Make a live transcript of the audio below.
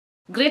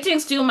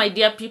Greetings to you, my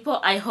dear people.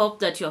 I hope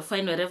that you're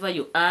fine wherever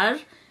you are.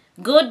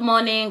 Good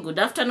morning, good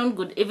afternoon,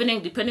 good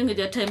evening, depending on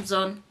your time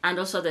zone and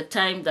also the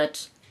time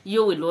that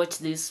you will watch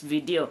this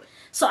video.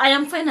 So I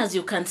am fine, as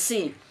you can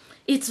see.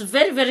 It's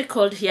very, very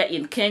cold here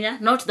in Kenya.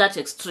 Not that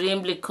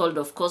extremely cold,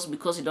 of course,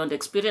 because you don't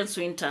experience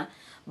winter.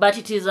 But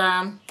it is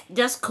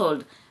just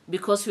cold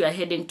because we are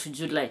heading to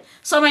July.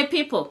 So my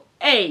people,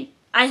 hey,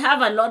 I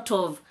have a lot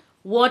of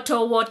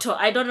water.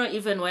 I don't know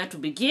even where to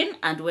begin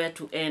and where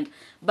to end.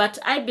 But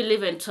I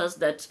believe and trust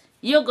that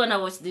you're gonna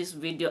watch this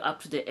video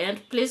up to the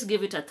end. Please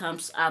give it a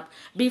thumbs up.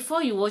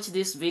 Before you watch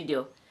this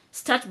video,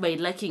 start by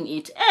liking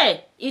it.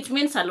 Hey, it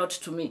means a lot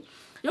to me.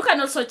 You can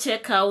also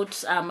check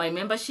out my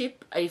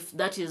membership if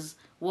that is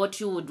what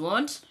you would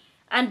want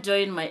and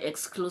join my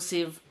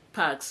exclusive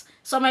perks.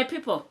 So my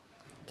people,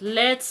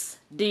 let's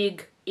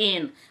dig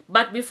in.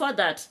 But before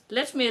that,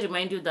 let me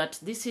remind you that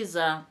this is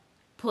a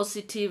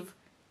positive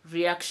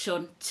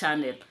reaction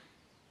channel.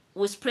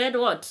 We spread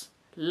what?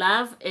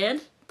 Love and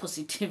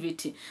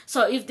positivity.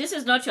 So if this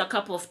is not your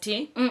cup of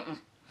tea,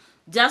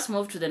 just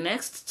move to the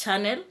next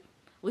channel.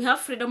 We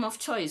have freedom of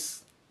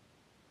choice.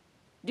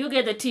 Do you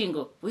get the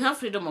tingle? We have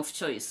freedom of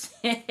choice.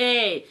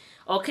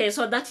 Okay,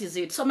 so that is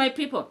it. So my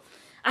people,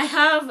 I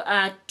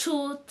have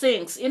two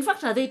things. In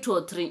fact, are they two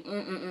or three?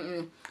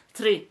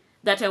 Three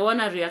that I want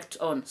to react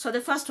on. So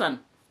the first one,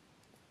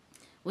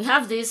 we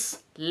have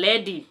this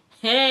lady.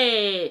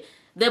 Hey,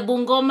 the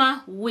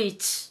Bungoma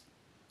witch.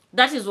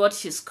 That is what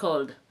she's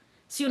called.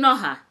 So you know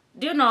her.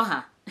 Do you know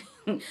her?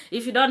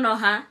 If you don't know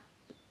her,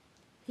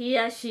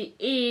 here she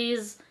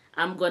is.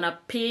 I'm gonna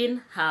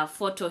pin her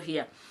photo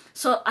here.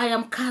 So I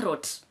am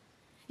Carrot.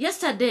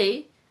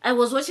 Yesterday, I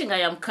was watching I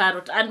Am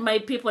Carrot, and my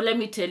people, let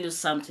me tell you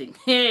something.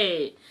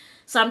 Hey,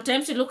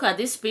 sometimes you look at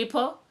these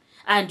people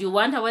and you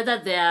wonder whether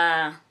they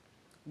are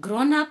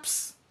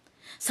grown-ups.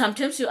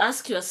 Sometimes you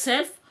ask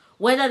yourself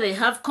whether they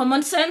have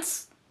common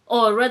sense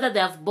or whether they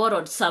have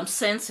borrowed some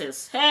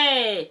senses.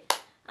 Hey,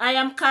 I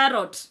Am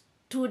Carrot.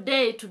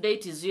 Today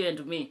it is you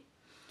and me.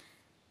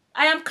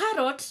 I Am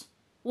Carrot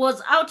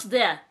was out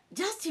there.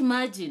 Just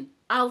imagine,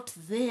 out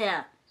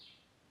there,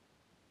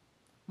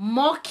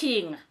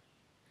 mocking,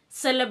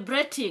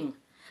 celebrating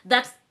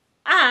that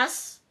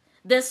us,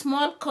 the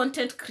small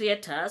content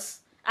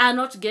creators, are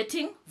not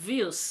getting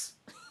views.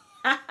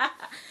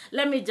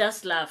 Let me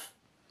just laugh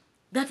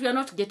that we are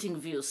not getting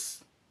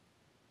views.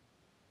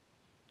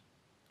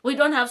 We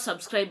don't have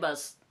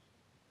subscribers.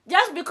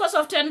 Just because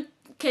of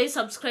 10K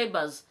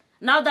subscribers,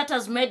 now that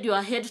has made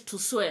your head to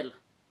swell.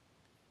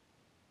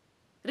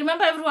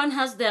 Remember, everyone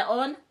has their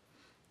own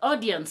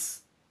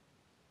audience.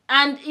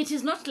 And it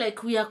is not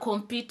like we are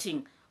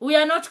competing. We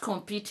are not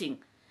competing.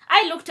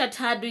 I looked at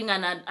her doing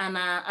an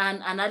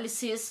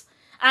analysis,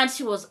 and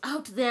she was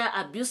out there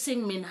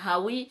abusing Min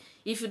Hawi.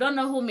 If you don't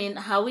know who Min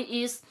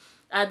Hawi is,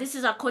 this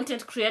is a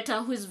content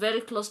creator who is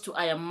very close to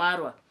I Am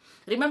Marwa.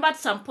 Remember, at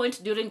some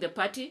point during the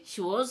party,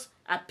 she was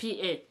a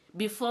PA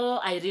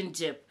before Irene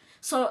Jeb.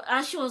 So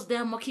she was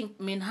there mocking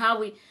Min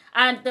Hawi,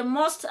 and the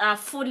most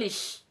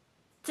foolish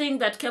thing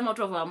that came out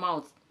of her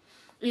mouth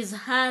is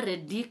her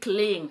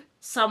ridiculing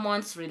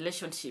someone's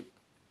relationship.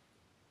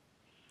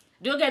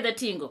 Do you get the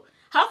tingle?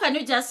 How can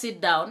you just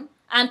sit down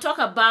and talk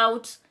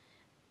about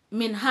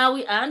Min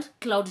Hawi and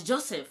Claude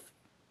Joseph?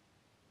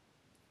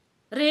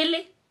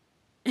 Really?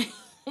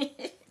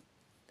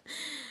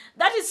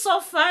 That is so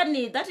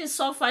funny. That is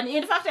so funny.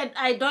 In fact,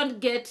 I don't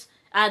get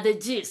the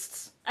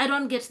gist. I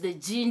don't get the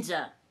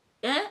ginger.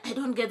 Yeah? I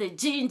don't get the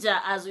ginger,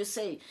 as we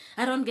say.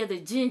 I don't get the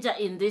ginger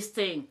in this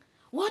thing.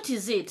 What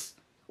is it?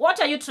 What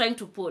are you trying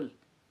to pull?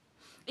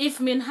 If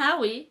Min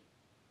Hawi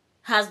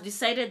has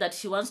decided that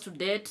she wants to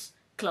date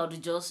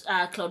Claude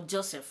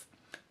Joseph,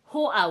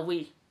 who are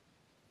we?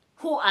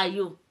 Who are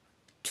you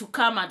to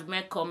come and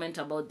make comment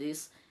about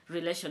this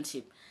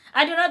relationship?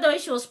 And you know the way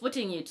she was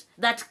putting it,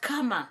 that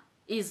karma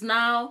is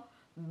now,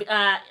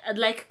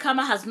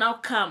 karma has now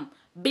come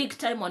big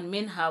time on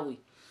Min Hawi.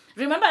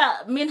 Remember,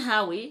 Min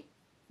Hawi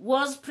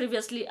was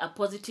previously a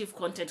positive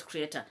content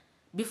creator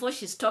before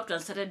she stopped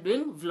and started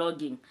doing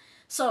vlogging.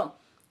 So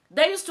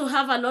they used to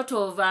have a lot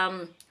of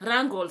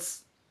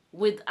wrangles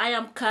with I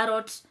Am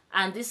Carrot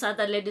and these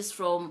other ladies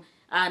from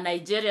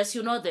Nigeria. So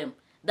you know them.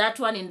 That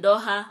one in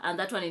Doha and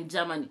that one in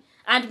Germany.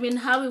 And Min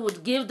Hawi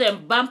would give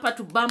them bumper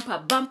to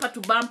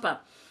bumper.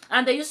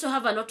 And they used to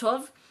have a lot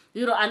of,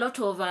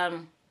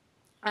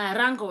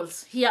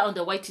 wrangles here on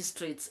the Whitey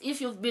streets,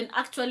 if you've been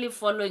actually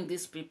following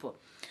these people.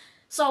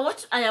 So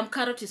what I Am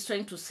Carrot is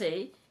trying to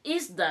say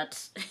is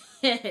that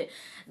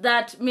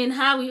that Min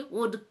Hawi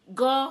would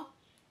go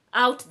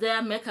out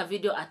there, make a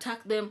video,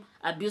 attack them,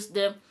 abuse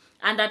them,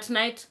 and at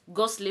night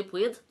go sleep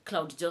with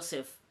Claude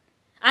Joseph.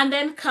 And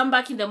then come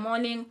back in the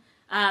morning,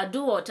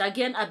 do what?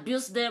 Again,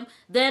 abuse them.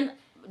 Then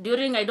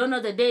during, I don't know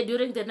the day,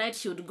 during the night,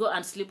 she would go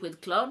and sleep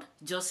with Claude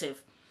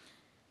Joseph.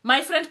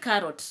 My friend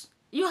Carrot,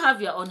 you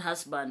have your own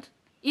husband.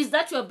 Is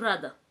that your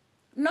brother?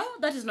 No,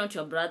 that is not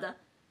your brother.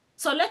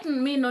 So let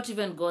me not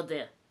even go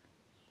there.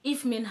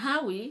 If Min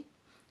Hawi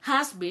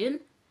has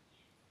been,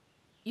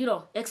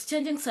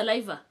 exchanging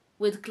saliva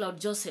with Claude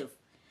Joseph,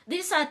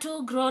 These are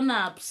two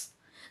grown-ups.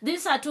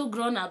 These are two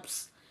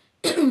grown-ups.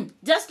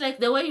 Just like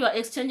the way you are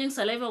exchanging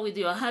saliva with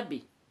your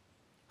hubby,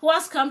 who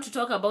has come to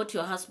talk about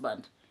your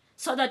husband,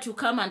 so that you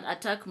come and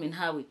attack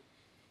Minhawi.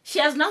 She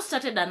has now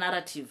started a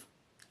narrative.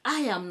 I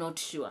am not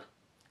sure.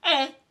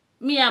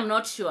 Me, I'm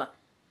not sure.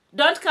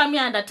 Don't come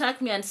here and attack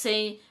me and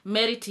say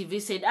Mary TV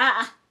said,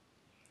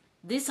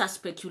 these are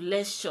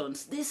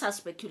speculations. These are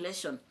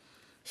speculation.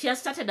 She has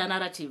started a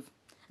narrative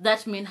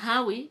that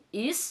Minhawi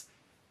is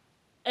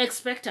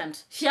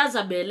expectant. She has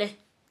a belly.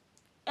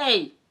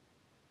 Hey,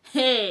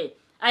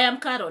 I am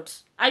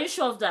Carrot. Are you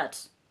sure of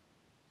that?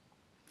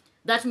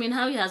 That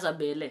Minhawi has a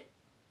belly.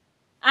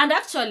 And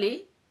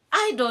actually,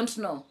 I don't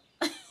know.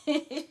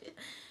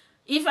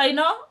 If I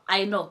know,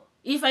 I know.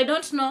 If I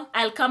don't know,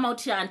 I'll come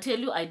out here and tell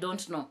you I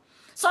don't know.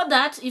 So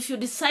that if you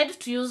decide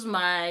to use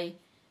my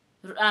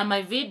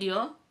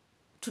video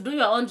to do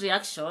your own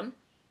reaction,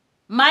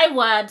 my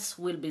words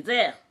will be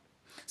there.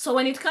 So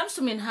when it comes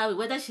to Minhawi,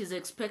 whether she's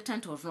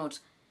expectant or not,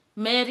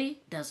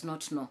 Mary does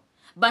not know.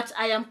 But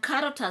I am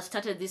Carrot has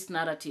started this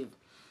narrative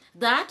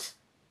that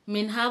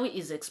Minhawi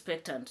is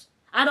expectant.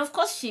 And of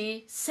course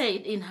she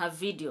said in her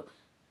video,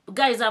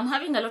 guys, I'm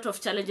having a lot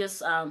of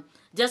challenges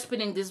just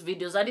pinning these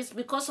videos, and it's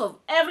because of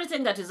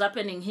everything that is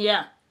happening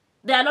here.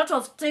 There are a lot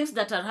of things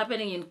that are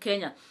happening in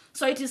Kenya,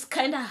 so it is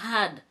kind of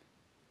hard,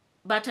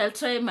 but I'll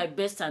try my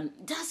best and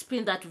just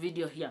pin that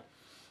video here.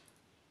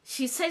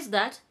 She says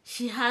that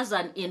she has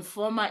an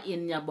informer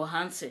in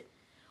Nyabohanse,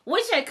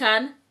 which I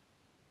can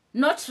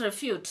not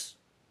refute.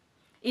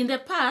 In the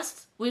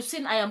past, we've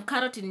seen I am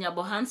Carrot in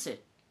Nyabohanse.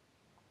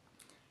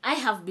 I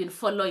have been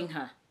following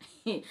her.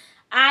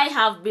 I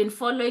have been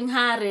following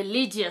her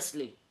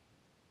religiously.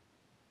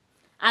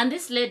 And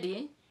this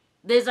lady,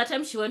 there's a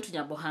time she went to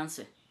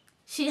Nyabohanse.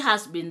 She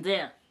has been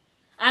there.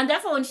 And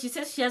therefore, when she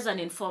says she has an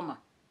informer,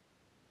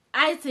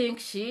 I think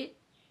she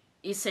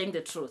is saying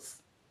the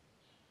truth.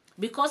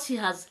 Because she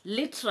has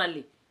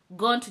literally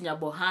gone to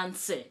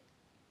Nyabohanse.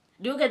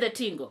 Do you get the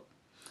tingle?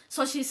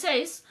 So she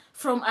says,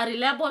 from a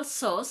reliable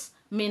source,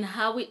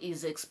 Minhawi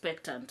is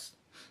expectant.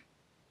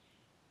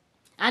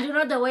 And you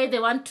know the way they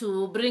want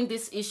to bring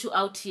this issue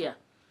out here,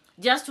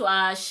 just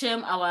to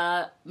shame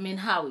our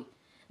Minhawi,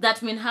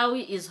 that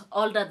Minhawi is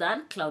older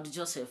than Claude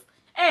Joseph.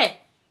 Hey,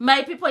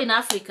 my people in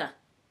Africa,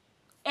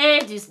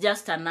 age is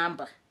just a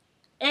number.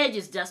 Age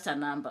is just a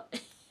number.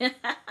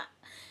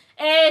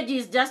 Age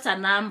is just a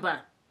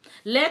number.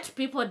 Let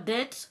people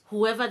date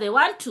whoever they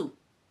want to.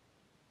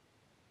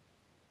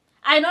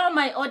 I know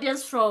my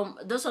audience from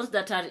those ones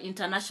that are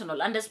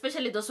international, and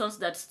especially those ones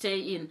that stay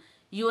in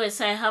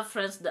USA. I have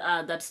friends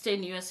that stay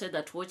in USA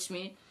that watch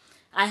me.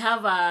 I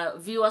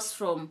have viewers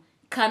from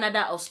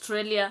Canada,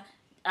 Australia,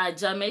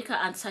 Jamaica,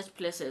 and such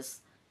places.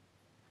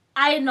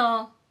 I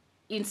know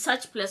in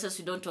such places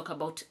you don't talk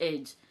about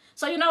age.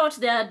 So you know what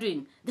they are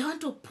doing? They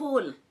want to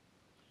pull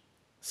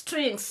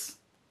strings,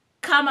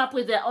 come up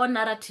with their own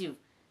narrative.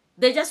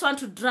 They just want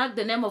to drag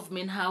the name of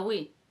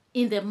Minhawi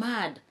in the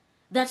mud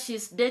that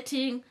she's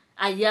dating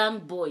a young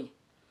boy.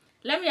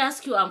 Let me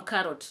ask you,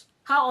 Carrot,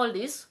 how old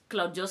is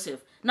Claude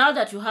Joseph? Now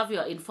that you have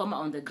your informer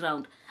on the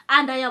ground,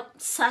 and I am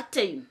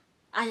certain,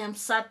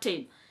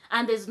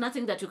 and there's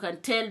nothing that you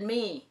can tell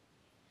me,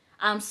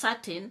 I'm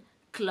certain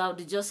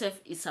Claude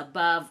Joseph is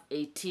above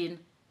 18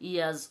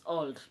 years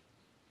old.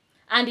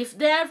 And if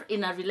they're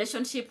in a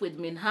relationship with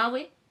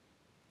Minhawi,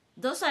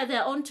 those are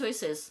their own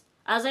choices.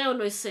 As I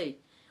always say,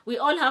 we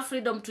all have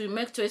freedom to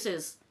make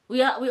choices.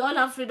 We all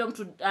have freedom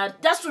to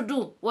just to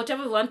do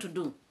whatever we want to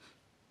do.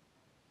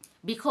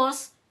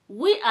 Because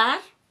we are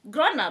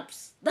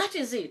grown-ups. That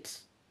is it.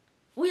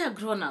 We are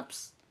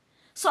grown-ups.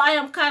 So I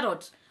am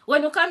Carrot.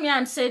 When you come here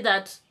and say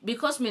that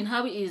because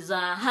Minhawi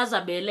has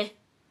a belly,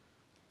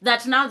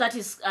 that now that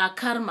is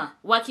karma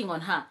working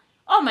on her.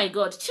 Oh my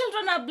God,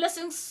 children are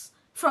blessings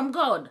from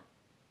God.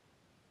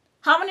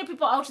 How many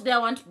people out there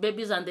want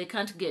babies and they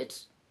can't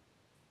get?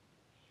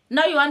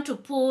 Now you want to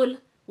pull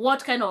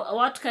what kind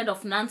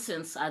of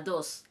nonsense are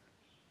those?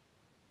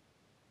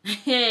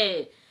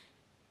 Hey,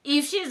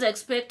 if she is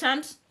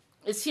expectant,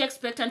 is she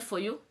expectant for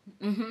you?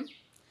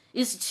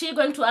 Is she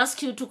going to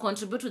ask you to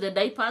contribute to the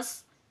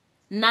diapers,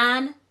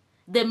 naan,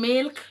 the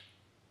milk,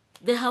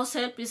 the house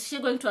help? Is she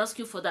going to ask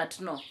you for that?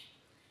 No.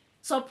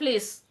 So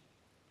please,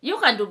 you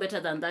can do better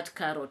than that,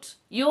 Carrot.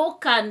 You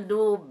can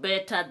do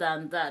better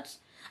than that.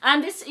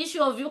 And this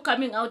issue of you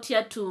coming out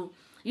here to,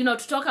 to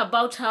talk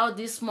about how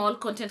these small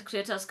content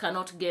creators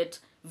cannot get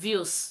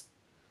views.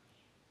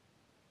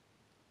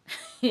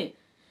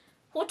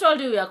 Who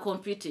told you we are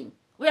competing?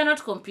 We are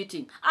not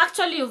competing.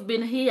 Actually, you've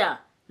been here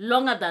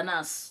longer than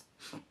us.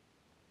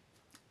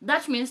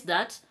 That means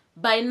that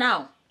by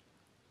now,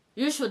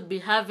 you should be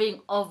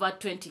having over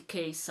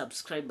 20,000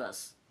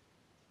 subscribers.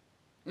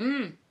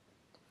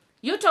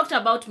 You talked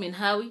about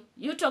Minhawi.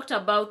 You talked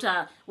about,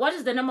 what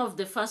is the name of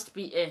the first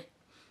PA?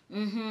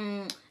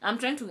 I'm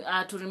trying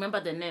to remember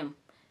the name.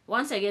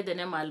 Once I get the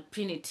name, I'll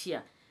pin it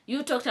here.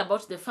 You talked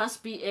about the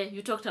first PA.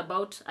 You talked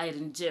about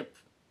Irene Jep.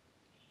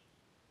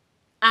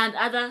 And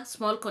other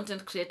small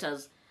content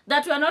creators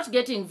that were not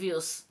getting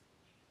views.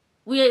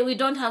 We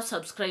don't have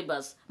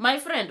subscribers. My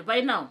friend,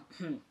 by now,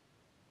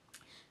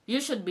 you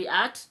should be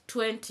at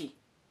 20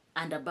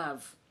 and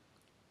above.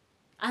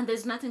 And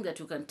there's nothing that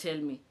you can tell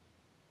me.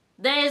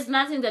 There is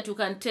nothing that you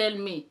can tell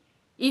me.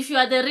 If you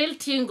are the real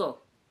Tingo,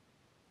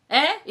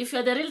 if you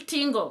are the real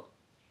Tingo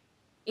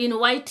in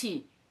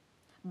YT,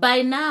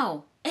 by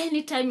now,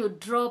 anytime you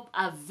drop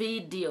a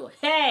video,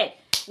 hey,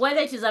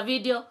 whether it is a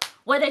video,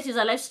 whether it is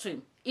a live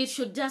stream, it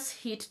should just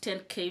hit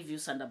 10K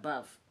views and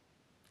above.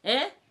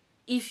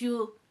 If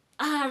you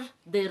are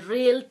the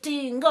real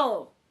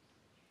Tingo,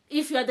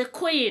 if you are the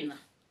queen,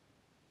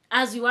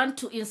 as you want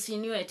to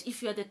insinuate,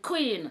 if you are the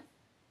queen,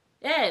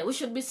 we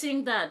should be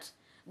seeing that.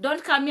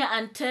 Don't come here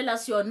and tell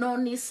us your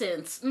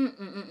nonsense.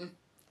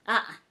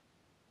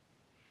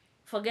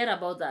 Forget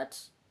about that.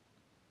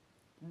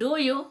 Do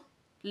you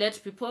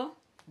let people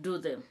do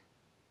them?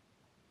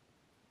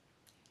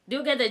 Do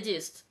you get the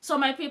gist? So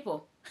my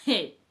people,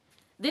 hey,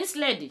 this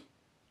lady,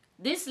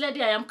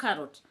 I am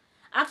Carrot.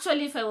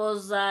 Actually, if I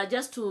was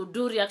just to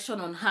do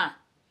reaction on her,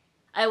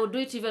 I would do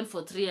it even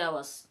for 3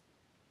 hours.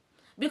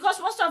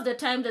 Because most of the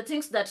time, the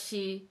things that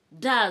she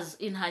does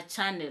in her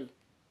channel,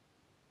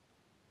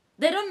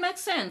 they don't make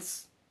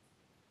sense.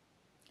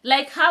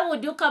 Like, how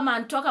would you come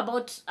and talk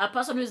about a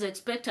person who is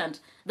expectant,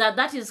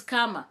 that is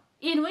karma?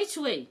 In which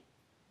way?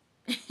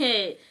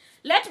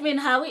 Let me and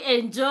Hawi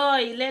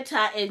enjoy. Let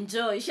her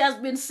enjoy. She has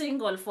been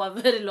single for a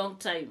very long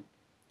time.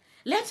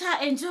 Let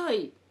her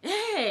enjoy.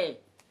 Hey,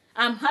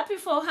 I'm happy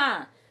for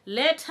her.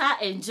 Let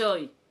her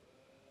enjoy.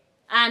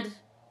 And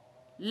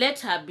let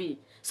her be.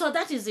 So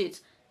that is it.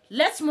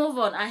 Let's move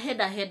on.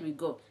 Ahead we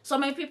go. So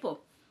my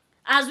people,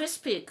 as we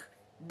speak,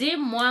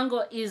 Dim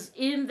Mwango is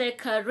in the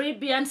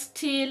Caribbean,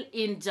 still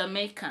in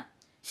Jamaica.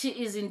 She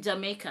is in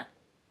Jamaica.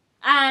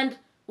 And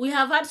we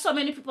have had so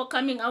many people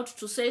coming out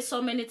to say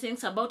so many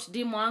things about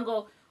Dim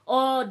Mwango.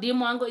 Oh, Dim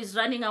Mwango is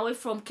running away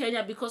from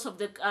Kenya because of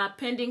the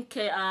pending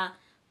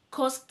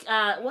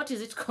what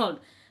is it called?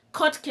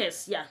 Court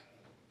case, yeah.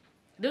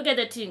 Do you get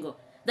the tingo?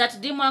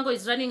 That Dim Mwango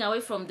is running away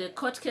from the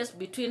court case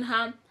between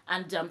her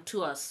and Jam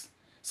Tours.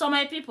 So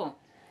my people,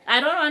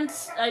 I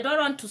don't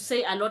want to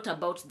say a lot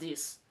about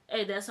this.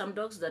 Hey, there are some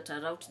dogs that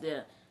are out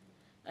there.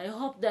 I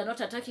hope they're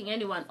not attacking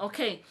anyone.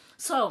 Okay,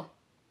 so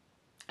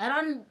I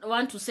don't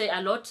want to say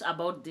a lot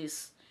about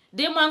this.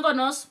 Dim Mwango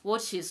knows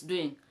what she's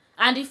doing.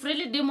 And if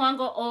really Dim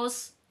Mwango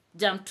owes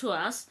Jam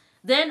Tours,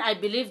 then I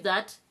believe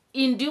that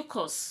in due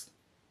course,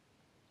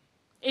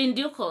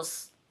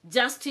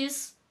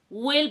 justice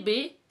will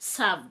be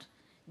served.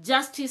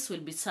 Justice will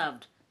be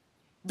served.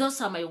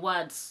 Those are my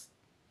words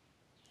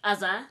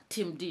as a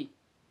Team D.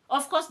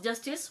 Of course,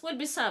 justice will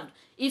be served.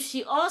 If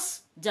she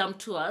owes Jam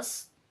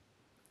Tours,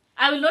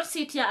 I will not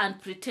sit here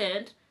and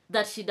pretend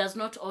that she does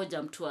not owe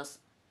Jam Tours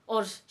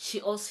or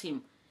she owes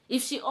him.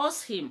 If she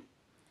owes him,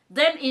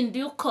 then in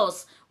due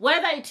course,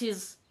 whether it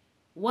is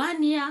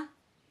 1 year,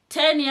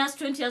 10 years,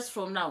 20 years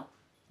from now,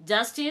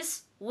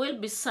 justice will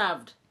be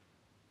served.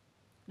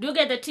 Do you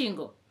get the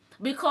tingo?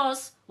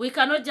 Because we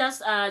cannot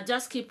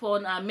just keep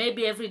on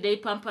maybe every day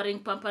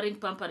pampering.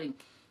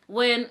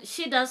 When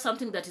she does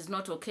something that is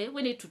not okay,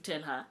 we need to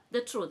tell her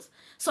the truth.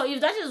 So if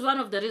that is one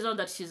of the reasons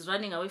that she's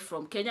running away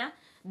from Kenya,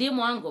 Dim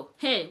Mwango,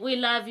 hey, we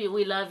love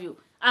you.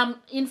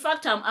 In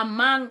fact, I'm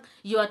among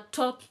your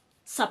top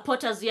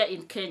supporters here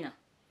in Kenya.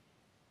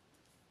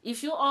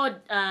 If you all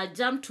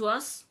jump to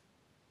us,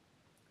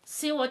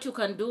 see what you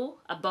can do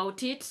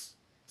about it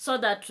so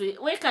that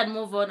we can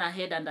move on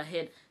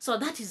ahead. So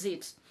that is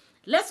it.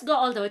 Let's go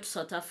all the way to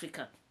South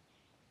Africa.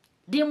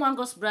 Dim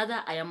Mwango's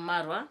brother, I am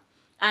Marwa,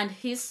 and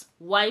his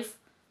wife,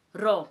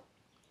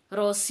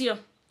 Rosio.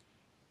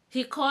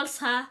 He calls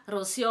her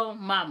Rosio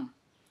Mom.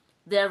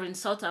 They're in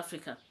South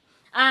Africa.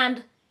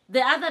 And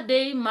the other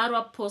day,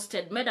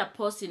 Marwa made a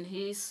post in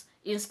his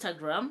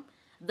Instagram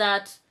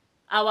that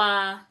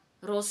our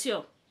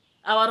Rosio's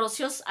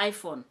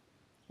iPhone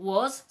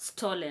was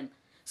stolen.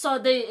 So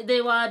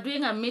they were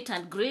doing a meet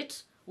and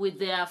greet with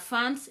their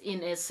fans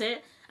in SA.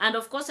 And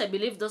of course, I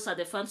believe those are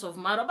the fans of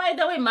Marwa. By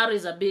the way, Marwa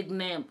is a big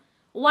name.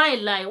 Why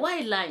lie?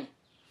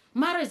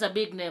 Marwa is a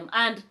big name.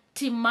 And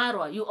Team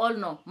Marwa, you all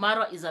know,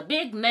 Marwa is a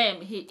big name.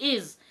 He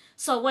is.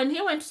 So when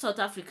he went to South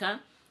Africa,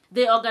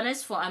 they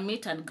organized for a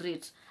meet and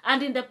greet.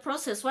 And in the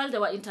process, while they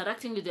were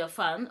interacting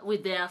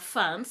with their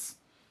fans,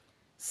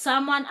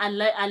 someone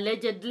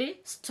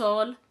allegedly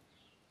stole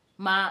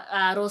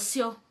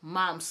Rosio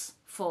Mom's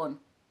phone.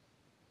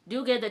 Do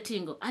you get the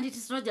tingo? And it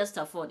is not just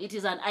a phone. It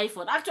is an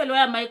iPhone. Actually,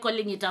 why am I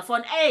calling it a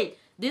phone? Hey,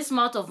 this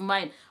mouth of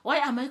mine. Why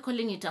am I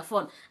calling it a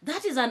phone?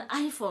 That is an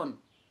iPhone.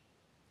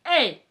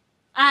 Hey,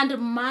 and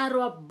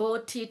Marwa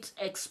bought it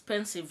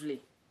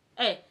expensively.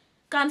 Hey,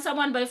 can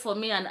someone buy for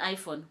me an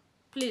iPhone?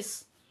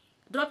 Please,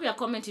 drop your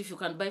comment if you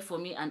can buy for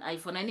me an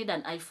iPhone. I need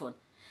an iPhone.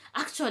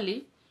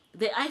 Actually,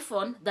 the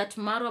iPhone that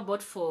Marwa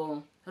bought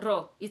for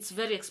Ro, it's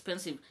very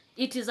expensive.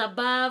 It is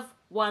above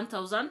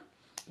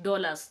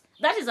 $1,000.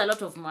 That is a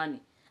lot of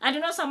money. And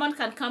you know, someone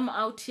can come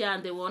out here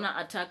and they want to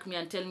attack me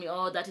and tell me,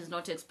 oh, that is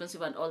not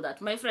expensive and all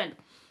that. My friend,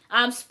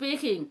 I'm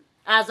speaking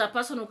as a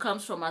person who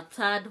comes from a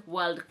third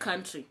world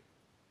country.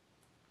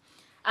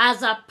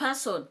 as a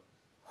person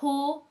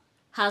who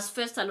has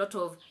faced a lot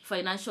of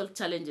financial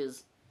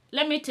challenges,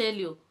 let me tell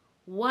you,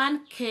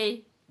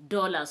 $1K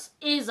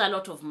is a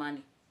lot of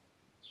money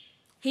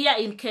here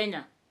in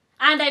Kenya.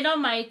 And I know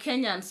my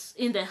Kenyans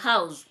in the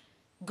house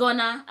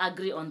gonna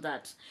agree on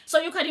that. So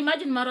you can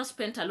imagine Maro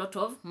spent a lot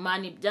of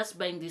money just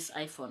buying this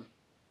iPhone.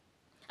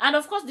 And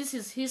of course, this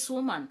is his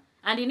woman,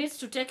 and he needs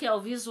to take care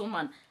of his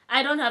woman.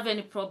 I don't have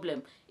any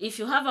problem. If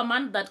you have a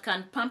man that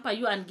can pamper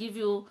you and give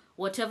you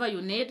whatever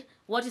you need,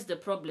 what is the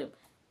problem?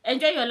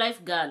 Enjoy your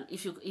life, girl,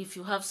 if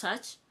you have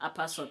such a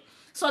person.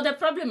 So the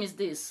problem is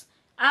this.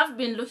 I've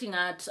been looking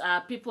at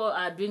people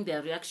doing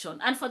their reaction,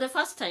 and for the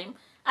first time,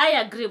 I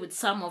agree with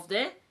some of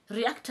the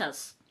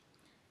reactors.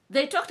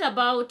 They talked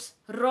about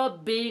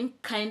Rob being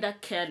kinda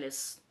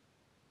careless.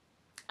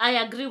 I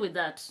agree with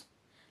that.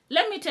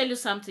 Let me tell you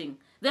something.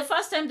 The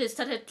first time they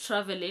started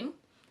traveling,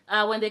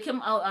 when they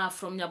came out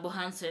from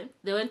Nyabohanse,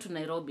 they went to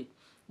Nairobi.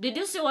 Did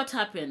you see what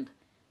happened?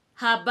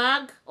 Her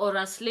bag or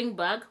a sling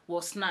bag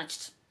was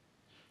snatched.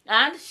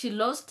 And she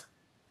lost,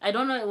 I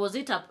don't know, was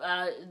it,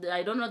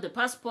 I don't know, the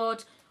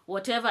passport,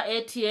 whatever,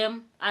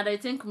 ATM, and I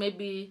think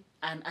maybe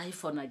an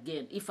iPhone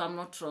again, if I'm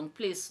not wrong.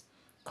 Please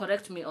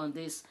correct me on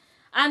this.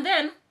 And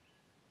then,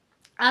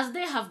 as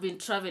they have been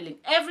traveling,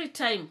 every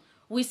time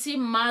we see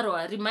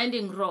Marwa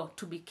reminding Ro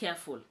to be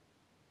careful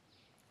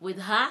with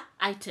her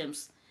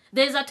items.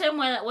 There's a time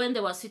when they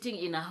were sitting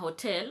in a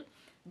hotel.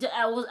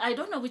 I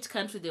don't know which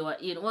country they were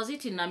in. Was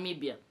it in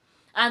Namibia?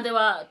 And they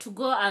were to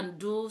go and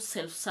do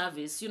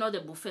self-service. You know,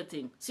 the buffet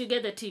thing. So you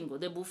get the tingo,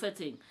 the buffet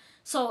thing.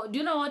 So do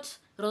you know what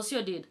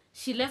Rocio did?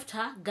 She left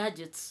her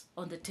gadgets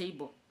on the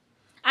table.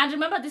 And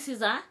remember, this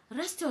is a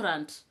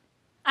restaurant.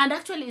 And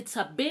actually, it's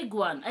a big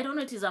one. I don't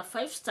know, it is a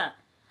 5-star.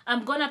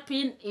 I'm going to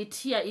pin it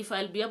here if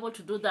I'll be able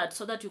to do that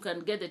so that you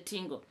can get the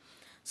tingo.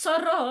 So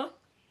Ro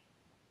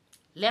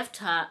left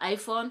her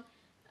iPhone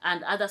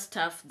and other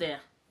stuff there.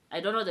 I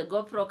don't know, the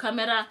GoPro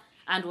camera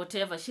and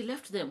whatever. She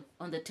left them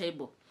on the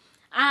table.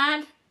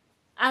 And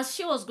as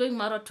she was going,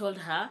 Maro told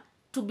her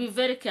to be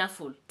very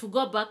careful, to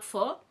go back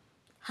for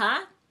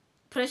her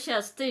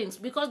precious things,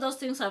 because those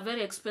things are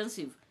very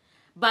expensive.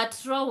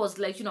 But Ro was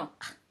like, you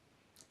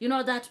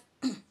know that,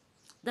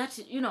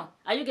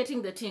 are you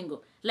getting the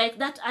tingle? Like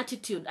that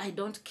attitude, I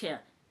don't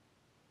care.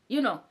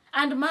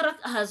 And Maro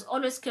has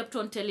always kept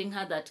on telling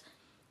her that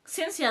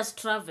since he has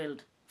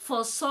traveled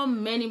for so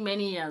many,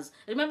 many years,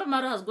 remember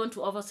Maro has gone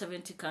to over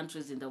 70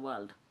 countries in the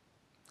world.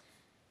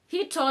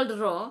 He told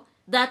Ro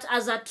that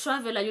as a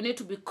traveler, you need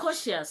to be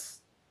cautious.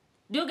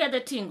 Do you get the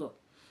tingle?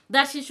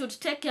 That she should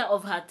take care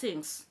of her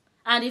things.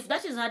 And if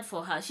that is hard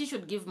for her, she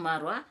should give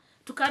Marwa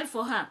to carry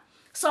for her.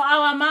 So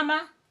our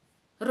mama,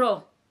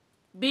 Ro,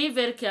 be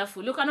very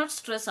careful. You cannot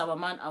stress our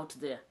man out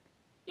there.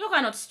 You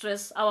cannot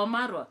stress our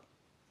Marwa.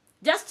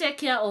 Just take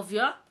care of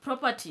your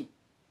property.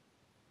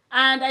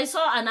 And I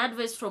saw an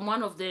advice from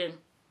one of the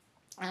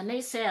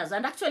naysayers,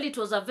 and actually it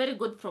was a very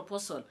good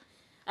proposal.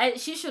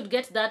 She should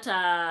get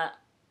that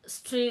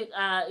string,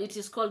 it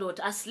is called what?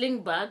 A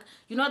sling bag.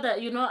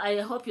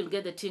 I hope you'll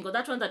get the tingle.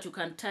 That one that you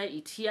can tie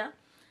it here,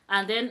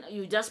 and then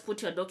you just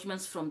put your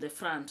documents from the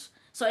front.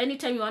 So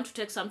anytime you want to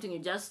take something, you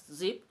just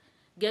zip,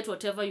 get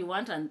whatever you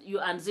want, and you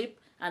unzip,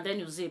 and then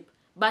you zip.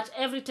 But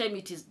every time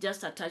it is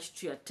just attached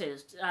to your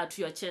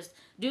chest.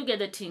 Do you get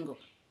the tingle?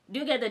 Do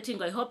you get the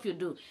tingle? I hope you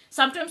do.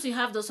 Sometimes you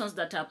have those ones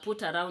that are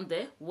put around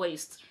the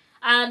waist.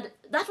 And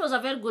that was a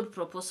very good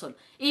proposal.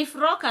 If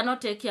Ro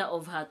cannot take care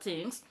of her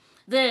things,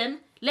 then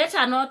let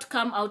her not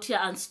come out here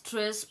and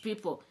stress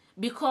people.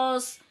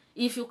 Because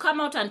if you come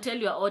out and tell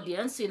your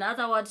audience, in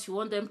other words, you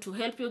want them to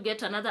help you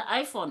get another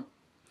iPhone.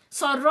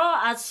 So Ro,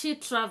 as she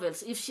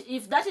travels,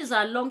 if that is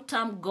her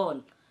long-term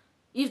goal,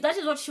 if that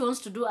is what she wants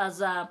to do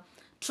as a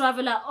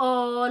traveler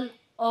all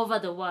over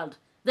the world,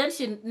 then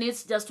she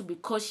needs just to be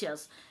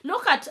cautious.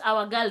 Look at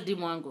our girl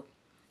Dimwango.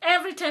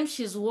 Every time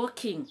she's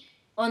walking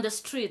on the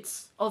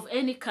streets of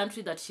any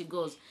country that she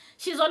goes,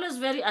 she's always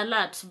very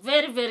alert,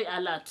 very, very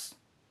alert.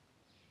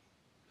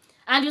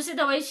 And you see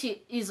the way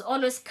she is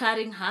always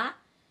carrying her,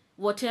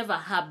 whatever,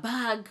 her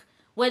bag,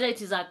 whether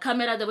it is her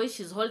camera, the way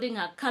she's holding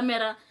her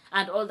camera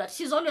and all that.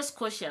 She's always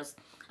cautious.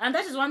 And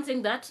that is one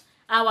thing that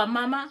our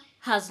mama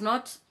has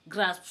not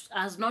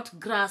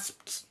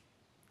grasped.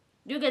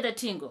 Do you get the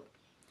tingle?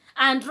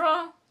 And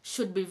Ro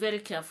should be very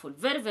careful,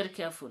 very, very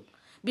careful.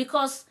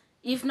 Because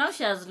if now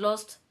she has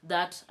lost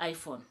that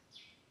iPhone,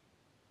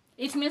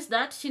 it means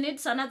that she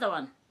needs another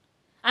one.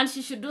 And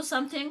she should do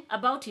something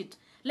about it.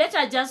 Let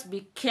her just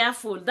be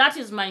careful. That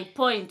is my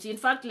point. In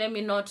fact, let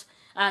me not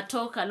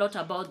talk a lot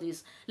about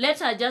this. Let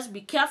her just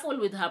be careful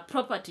with her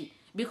property.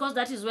 Because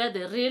that is where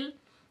the real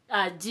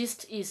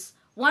gist is.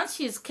 Once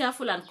she is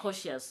careful and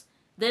cautious,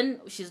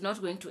 then she's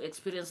not going to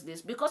experience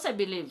this. Because I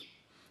believe,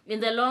 in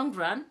the long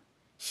run,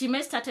 she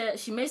may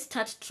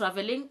start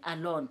traveling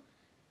alone.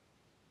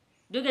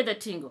 Do you get the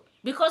tingle?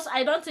 Because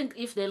I don't think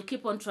if they'll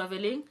keep on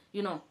traveling,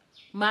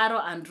 Maro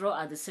and Ro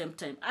at the same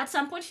time. At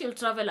some point, she'll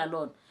travel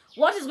alone.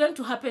 What is going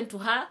to happen to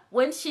her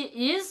when she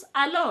is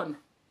alone?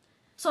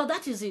 So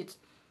that is it.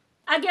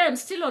 Again,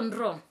 still on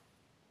Ro.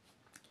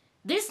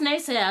 These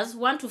naysayers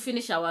want to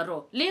finish our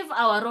row. Leave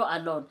our row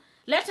alone.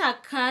 Let her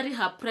carry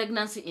her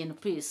pregnancy in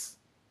peace.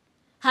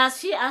 Has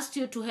she asked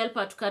you to help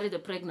her to carry the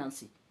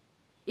pregnancy?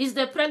 Is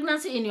the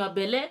pregnancy in your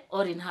belly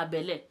or in her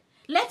belly?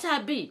 Let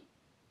her be.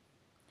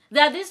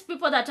 There are these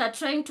people that are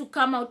trying to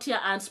come out here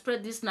and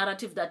spread this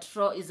narrative that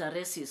Ro is a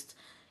racist.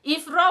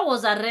 If Ro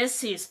was a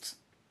racist,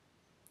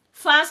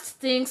 first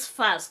things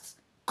first,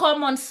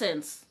 common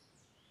sense.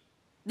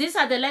 These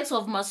are the likes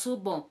of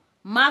Masubo,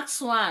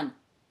 Max One,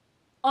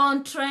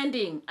 On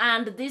Trending,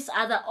 and these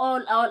other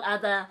all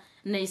other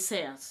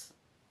naysayers.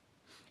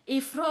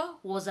 If Ro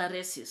was a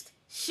racist,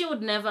 she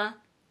would never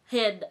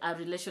had a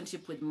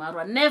relationship with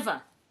Marwa.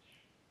 Never.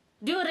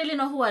 Do you really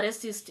know who a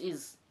racist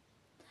is?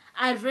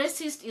 A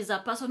racist is a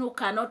person who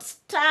cannot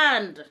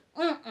stand,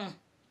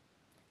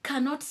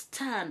 cannot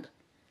stand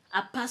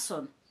a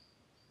person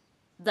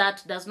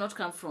that does not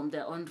come from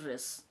their own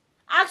race.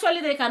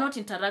 Actually, they cannot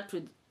interact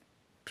with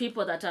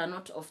people that are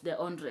not of their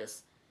own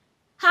race.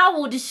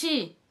 How would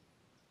she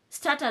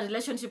start a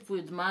relationship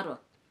with Marwa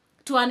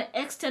to an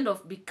extent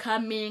of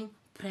becoming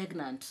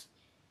pregnant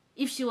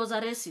if she was a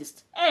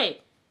racist?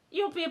 Hey,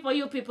 you people,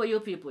 you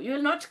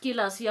will not kill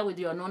us here with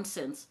your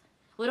nonsense.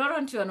 We don't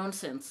want your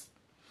nonsense.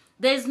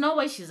 There is no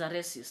way she's a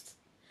racist.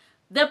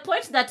 The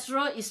point that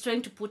Ro is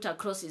trying to put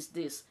across is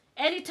this.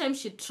 Anytime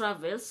she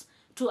travels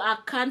to a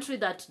country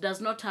that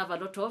does not have a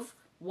lot of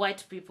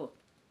white people,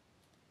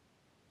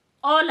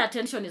 all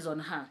attention is on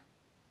her.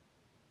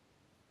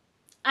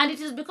 And it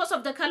is because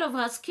of the color of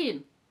her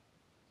skin.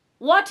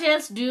 What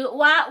else do you,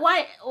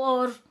 why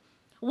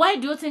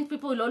do you think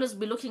people will always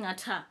be looking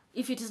at her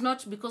if it is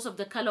not because of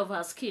the color of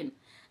her skin?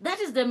 That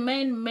is the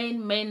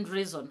main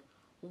reason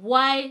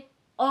why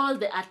all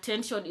the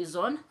attention is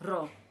on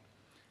Ro.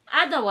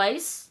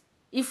 Otherwise,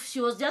 if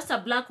she was just a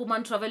black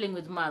woman traveling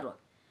with Marwa,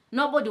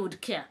 nobody would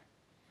care.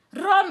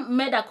 Ro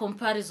made a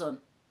comparison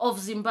of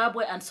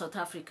Zimbabwe and South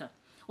Africa.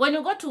 When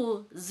you go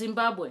to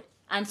Zimbabwe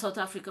and South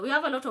Africa, we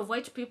have a lot of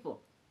white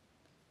people.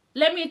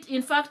 Let me,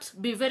 in fact,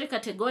 be very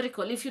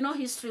categorical. If you know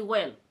history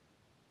well,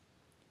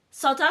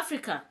 South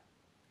Africa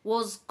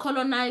was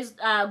colonized,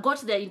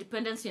 got their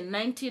independence in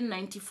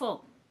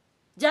 1994,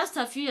 just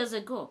a few years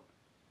ago.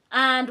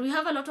 And we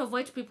have a lot of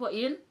white people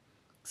in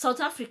South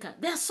Africa.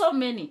 There are so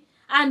many.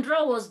 And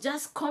Ro was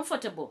just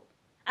comfortable.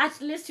 At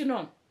least, you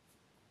know,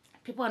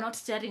 people are not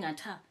staring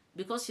at her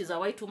because she's a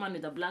white woman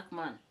with a black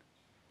man.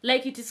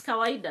 Like it is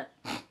kawaida.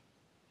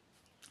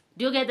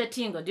 Do you get the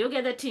tingle? Do you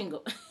get the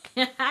tingle?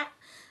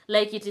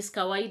 Like it is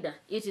kawaida.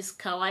 It is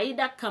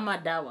kawaida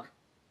kama dawa.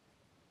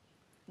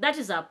 That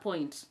is her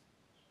point.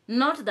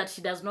 Not that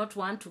she does not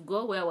want to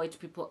go where white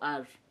people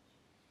are.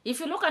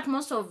 If you look at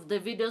most of the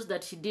videos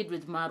that she did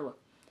with Marwa,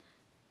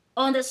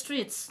 on the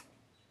streets,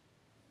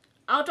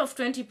 out of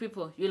 20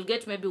 people, you'll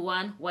get maybe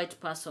one white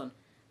person.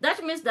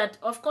 That means that,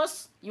 of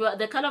course,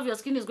 the color of your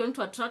skin is going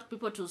to attract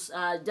people to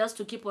just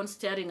to keep on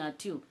staring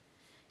at you.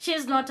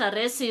 She's not a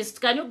racist.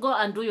 Can you go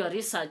and do your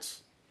research?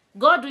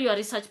 Go do your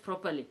research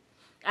properly.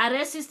 A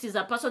racist is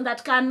a person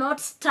that cannot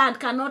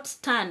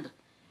stand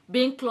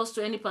being close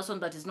to any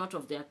person that is not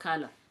of their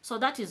color. So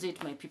that is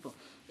it, my people.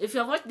 If you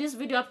have watched this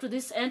video up to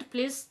this end,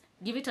 please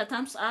give it a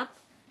thumbs up.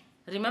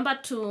 Remember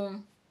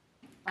to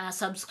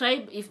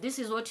subscribe if this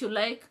is what you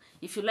like.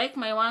 If you like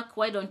my work,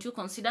 why don't you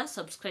consider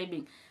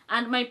subscribing?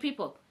 And my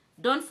people,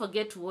 don't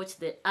forget to watch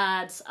the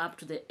ads up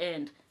to the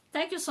end.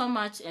 Thank you so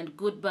much and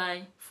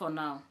goodbye for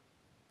now.